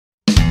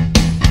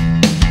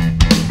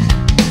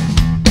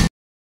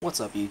What's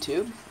up,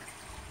 YouTube?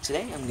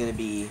 Today I'm going to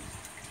be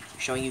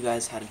showing you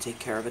guys how to take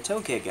care of a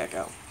Tokay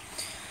Gecko.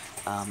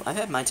 I've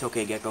had my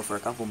Tokay Gecko for a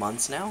couple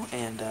months now,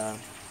 and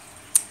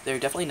they're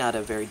definitely not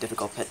a very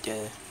difficult pet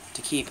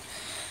to keep.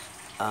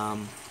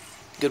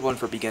 Good one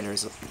for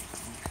beginners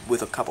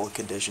with a couple of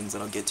conditions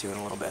that I'll get to in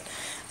a little bit.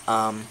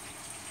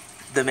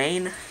 The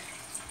main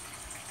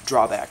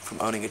drawback from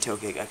owning a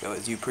Tokay Gecko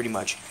is you pretty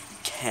much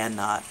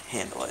cannot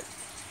handle it.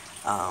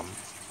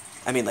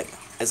 I mean, like,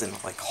 as in,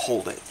 like,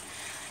 hold it.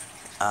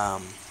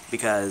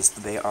 Because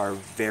they are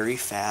very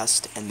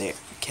fast and they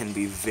can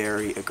be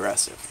very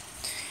aggressive.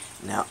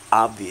 Now,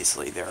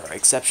 obviously, there are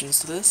exceptions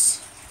to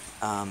this.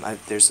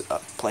 There's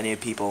plenty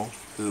of people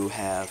who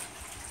have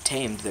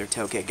tamed their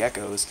Tokay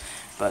geckos,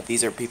 but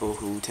these are people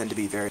who tend to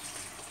be very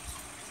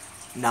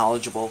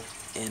knowledgeable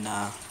in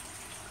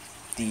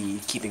the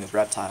keeping of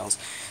reptiles,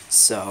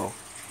 so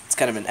it's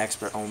kind of an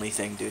expert-only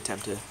thing to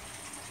attempt to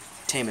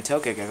tame a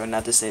Tokay gecko.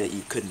 Not to say that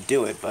you couldn't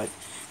do it, but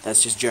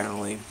that's just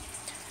generally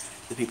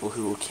the people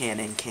who can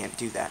and can't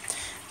do that.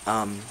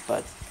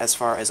 But as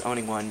far as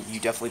owning one, you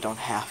definitely don't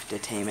have to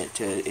tame it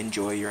to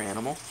enjoy your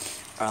animal.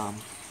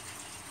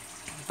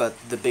 But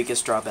the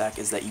biggest drawback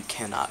is that you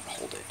cannot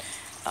hold it.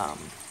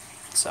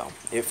 So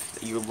if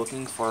you're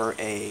looking for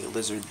a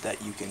lizard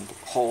that you can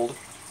hold,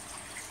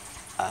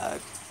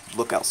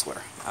 look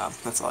elsewhere.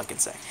 That's all I can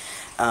say.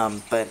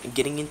 But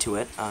getting into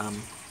it,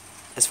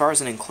 as far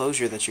as an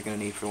enclosure that you're going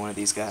to need for one of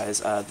these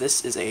guys,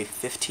 this is a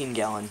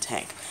 15-gallon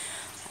tank.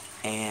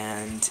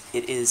 And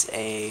it is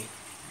a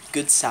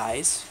good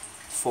size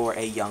for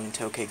a young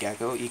Tokay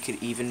gecko. It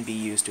could even be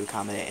used to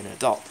accommodate an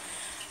adult.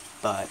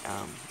 But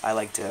I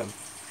like to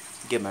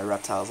give my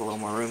reptiles a little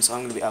more room, so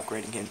I'm going to be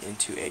upgrading him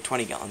into a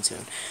 20-gallon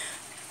soon.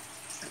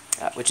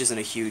 Which isn't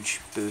a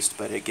huge boost,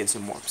 but it gives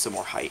him some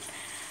more height.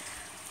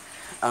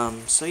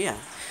 So yeah.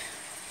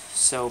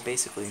 So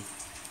basically,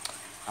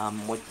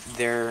 what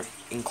their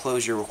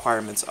enclosure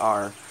requirements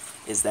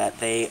is that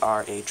they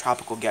are a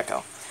tropical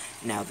gecko.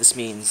 Now, this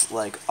means,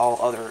 like all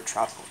other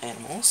tropical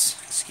animals,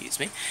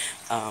 excuse me,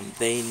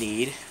 they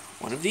need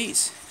one of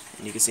these.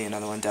 And you can see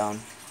another one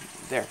down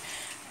there.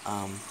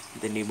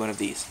 They need one of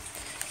these.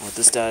 And what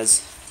this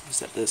does is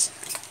that this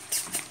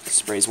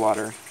sprays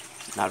water,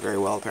 not very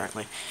well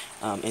apparently,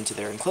 into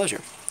their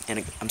enclosure.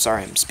 And I'm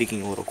sorry, I'm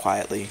speaking a little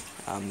quietly.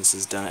 This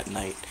is done at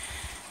night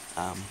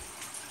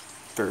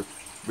for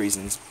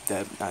reasons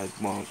that I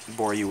won't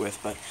bore you with,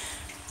 but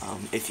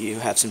if you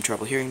have some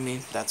trouble hearing me,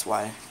 that's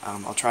why.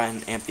 I'll try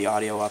and amp the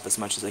audio up as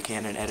much as I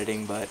can in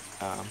editing, but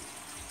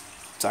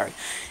sorry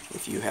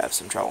if you have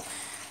some trouble.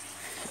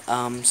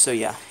 So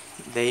yeah,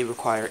 they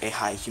require a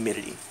high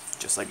humidity,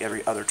 just like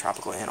every other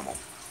tropical animal.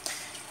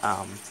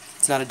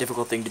 It's not a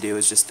difficult thing to do,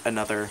 it's just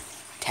another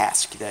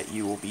task that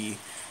you will be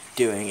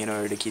doing in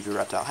order to keep your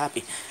reptile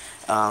happy.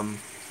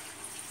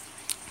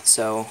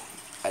 So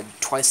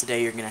twice a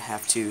day you're going to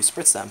have to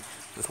spritz them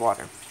with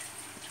water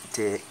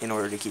in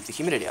order to keep the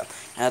humidity up.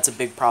 And that's a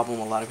big problem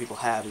a lot of people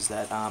have, is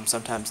that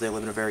sometimes they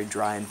live in a very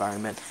dry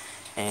environment,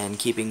 and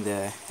keeping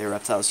their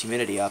reptiles'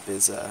 humidity up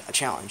is a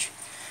challenge.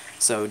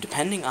 So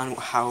depending on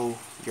how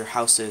your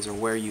house is or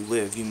where you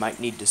live, you might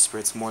need to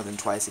spritz more than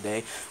twice a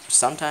day.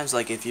 Sometimes,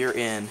 like if you're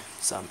in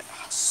some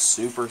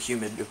super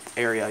humid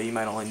area, you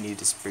might only need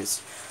to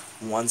spritz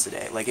once a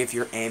day. Like if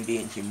your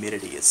ambient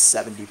humidity is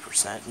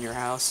 70% in your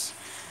house,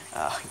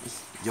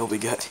 you'll be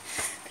good.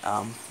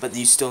 But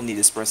you still need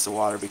to spritz the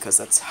water because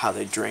that's how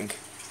they drink.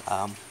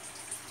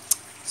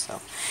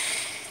 So,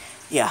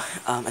 yeah,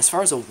 as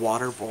far as a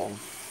water bowl,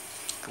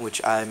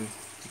 which I'm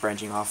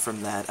branching off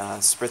from that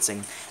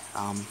spritzing,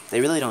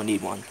 they really don't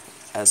need one.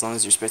 As long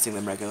as you're spritzing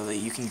them regularly,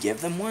 you can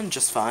give them one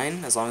just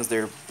fine, as long as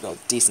they're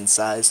decent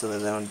size so that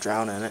they don't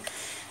drown in it.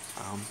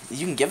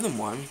 You can give them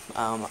one.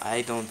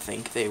 I don't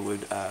think they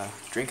would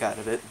drink out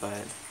of it,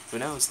 but who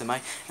knows, they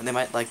might, and they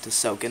might like to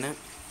soak in it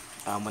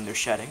when they're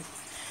shedding.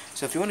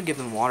 So if you want to give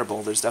them a water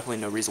bowl, there's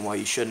definitely no reason why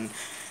you shouldn't.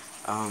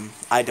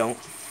 I don't,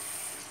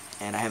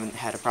 and I haven't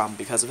had a problem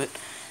because of it,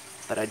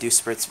 but I do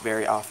spritz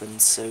very often,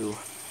 so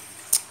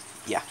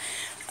yeah.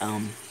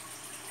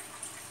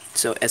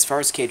 So as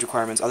far as cage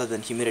requirements, other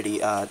than humidity,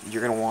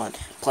 you're going to want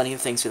plenty of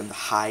things for them to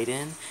hide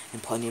in,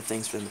 and plenty of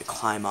things for them to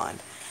climb on.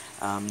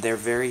 They're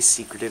very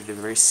secretive, they're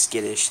very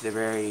skittish, they're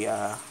very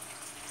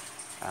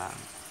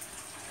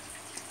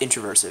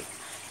introversive.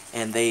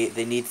 And they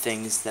need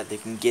things that they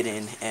can get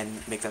in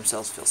and make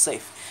themselves feel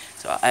safe.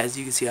 So as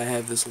you can see, I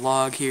have this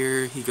log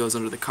here. He goes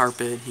under the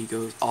carpet. He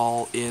goes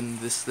all in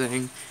this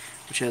thing,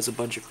 which has a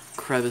bunch of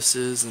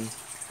crevices and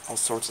all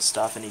sorts of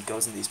stuff, and he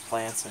goes in these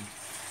plants, and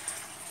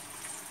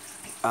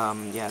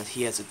yeah,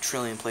 he has a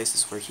trillion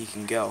places where he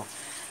can go.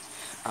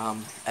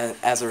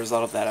 As a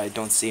result of that, I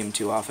don't see him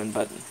too often,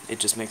 but it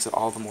just makes it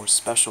all the more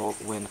special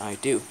when I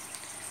do.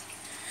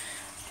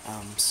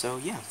 So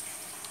yeah.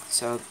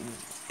 So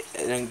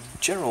a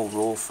general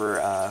rule for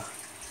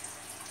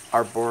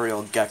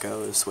arboreal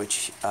geckos,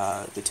 which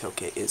the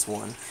Tokay is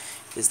one,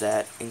 is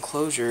that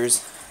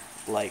enclosures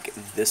like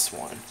this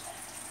one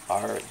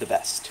are the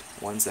best.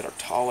 Ones that are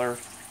taller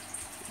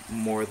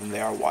more than they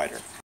are wider.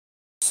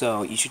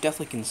 So you should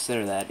definitely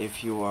consider that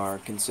if you are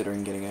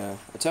considering getting a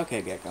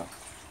Tokay Gecko.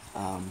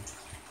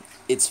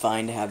 It's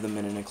fine to have them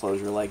in an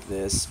enclosure like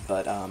this,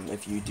 but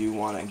if you do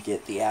want to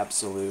get the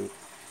absolute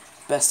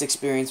best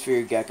experience for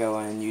your gecko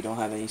and you don't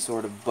have any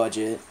sort of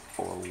budget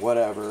or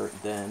whatever,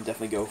 then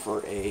definitely go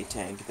for a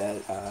tank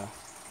that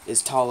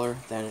is taller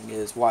than it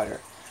is wider.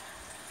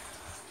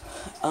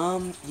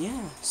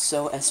 Yeah,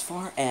 so as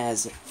far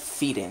as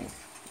feeding,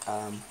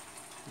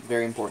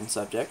 very important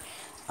subject,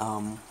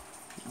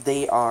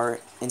 they are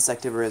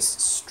insectivorous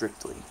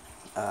strictly.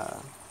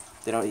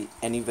 They don't eat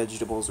any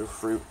vegetables or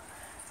fruit.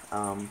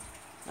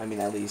 I mean,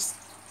 at least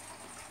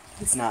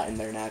it's not in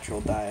their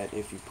natural diet.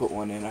 If you put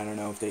one in, I don't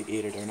know if they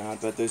eat it or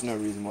not, but there's no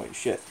reason why you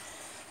should.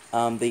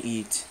 They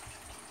eat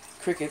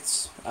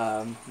crickets.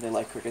 They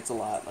like crickets a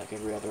lot, like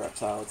every other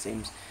reptile, it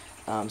seems.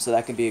 So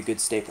that can be a good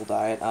staple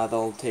diet.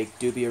 They'll take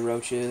dubia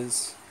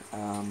roaches.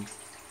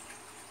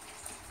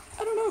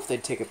 I don't know if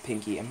they'd take a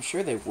pinky. I'm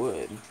sure they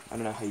would. I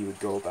don't know how you would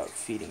go about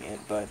feeding it,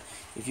 but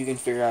if you can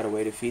figure out a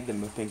way to feed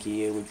them a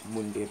pinky, it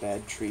wouldn't be a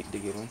bad treat to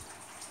give them.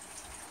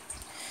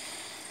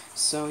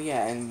 So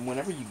yeah, and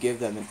whenever you give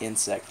them an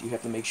insect, you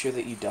have to make sure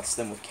that you dust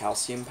them with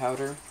calcium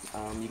powder.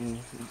 You can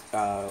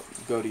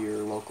go to your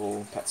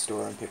local pet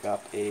store and pick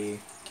up a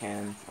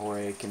can or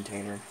a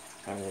container,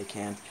 not really a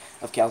can,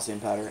 of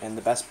calcium powder, and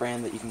the best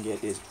brand that you can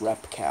get is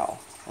Repcal.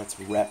 That's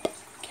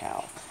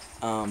Repcal.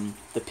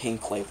 The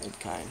pink labeled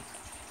kind.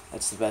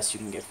 That's the best you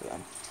can get for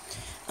them.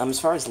 As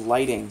far as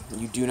lighting,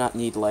 you do not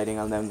need lighting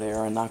on them. They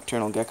are a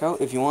nocturnal gecko.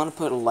 If you want to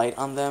put a light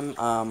on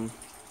them,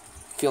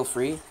 feel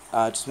free.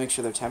 Just make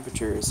sure their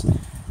temperatures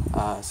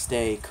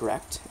stay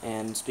correct.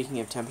 And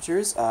speaking of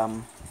temperatures,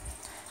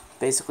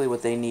 basically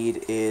what they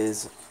need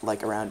is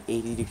like around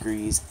 80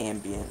 degrees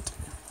ambient.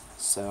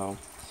 So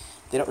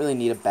they don't really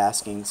need a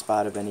basking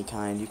spot of any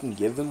kind. You can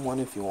give them one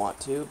if you want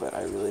to, but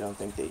I really don't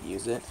think they'd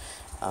use it.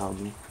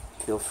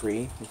 Feel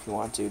free if you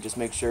want to. Just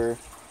make sure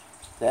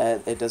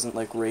that it doesn't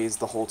like raise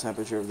the whole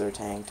temperature of their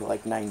tank to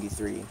like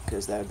 93,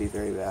 because that would be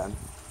very bad.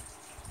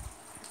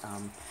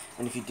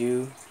 And if you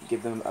do,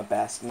 give them a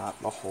basket,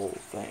 not the whole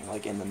thing,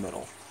 like in the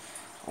middle,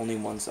 only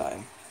one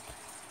side.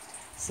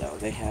 So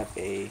they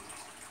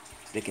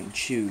can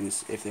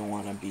choose if they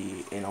want to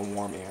be in a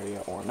warm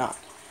area or not.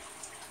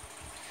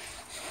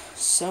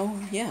 So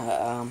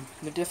yeah,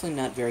 they're definitely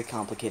not very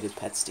complicated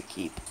pets to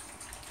keep.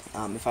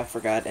 If I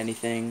forgot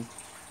anything,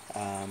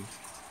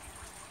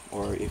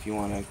 or if you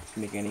want to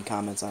make any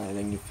comments on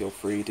anything, you feel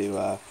free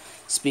to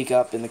speak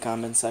up in the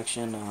comments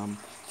section.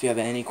 If you have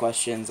any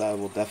questions, I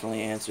will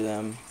definitely answer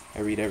them. I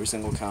read every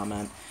single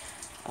comment.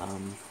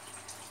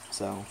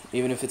 So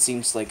even if it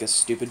seems like a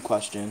stupid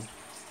question,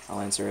 I'll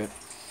answer it.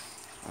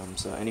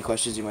 So any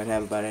questions you might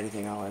have about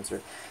anything, I'll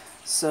answer.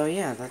 So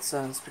yeah, that's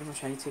pretty much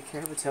how you take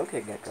care of a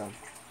Tokay Gecko.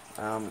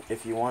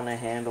 If you want to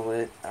handle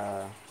it,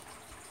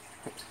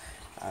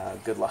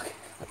 good luck.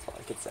 That's all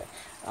I could say.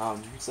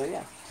 So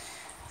yeah.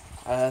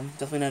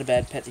 Definitely not a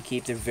bad pet to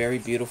keep. They're very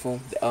beautiful.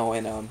 Oh,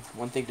 and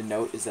one thing to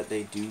note is that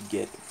they do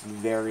get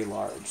very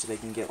large. They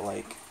can get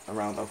like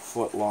around a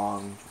foot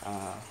long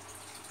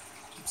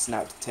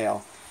snout to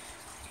tail.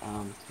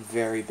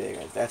 Very big.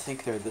 I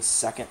think they're the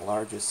second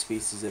largest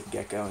species of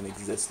gecko in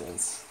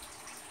existence,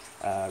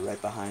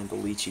 right behind the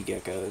lychee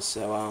geckos.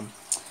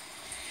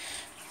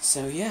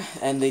 So yeah,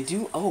 and they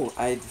do. Oh,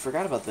 I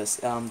forgot about this.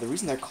 The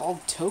reason they're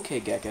called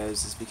Tokay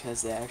geckos is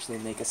because they actually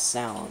make a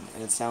sound,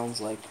 and it sounds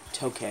like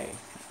tokay.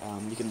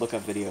 You can look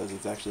up videos.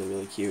 It's actually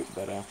really cute.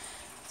 But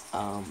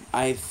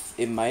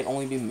it might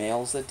only be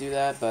males that do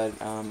that, but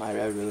I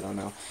really don't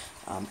know.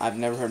 I've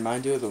never heard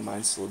mine do it, but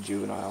mine's still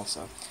juvenile,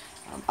 so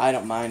I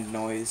don't mind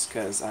noise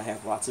because I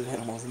have lots of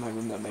animals in my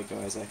room that make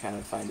noise. I kind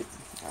of find it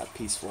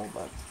peaceful.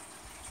 But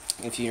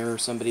if you're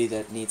somebody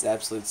that needs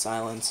absolute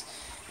silence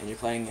and you're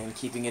planning on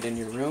keeping it in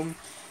your room,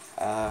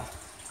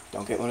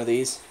 don't get one of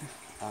these.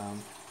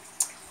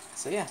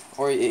 So yeah,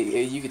 or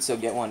you could still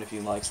get one if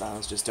you like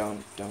silence. Just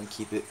don't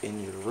keep it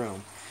in your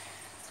room.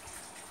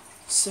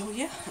 So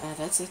yeah,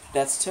 that's it.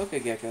 That's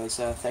Tokay Geckos.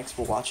 Thanks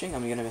for watching.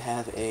 I'm gonna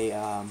have a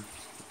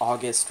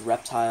August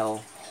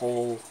reptile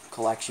whole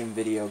collection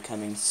video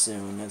coming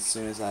soon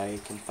as I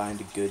can find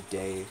a good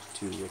day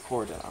to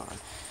record it on.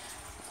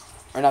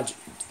 Or not.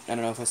 I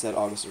don't know if I said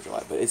August or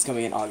July, but it's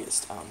coming in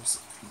August.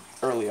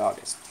 Early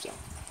August. So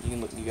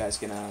you guys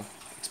can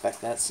expect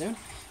that soon.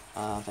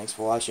 Thanks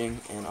for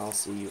watching, and I'll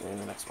see you in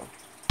the next one.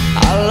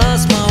 I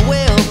lost my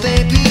will, baby.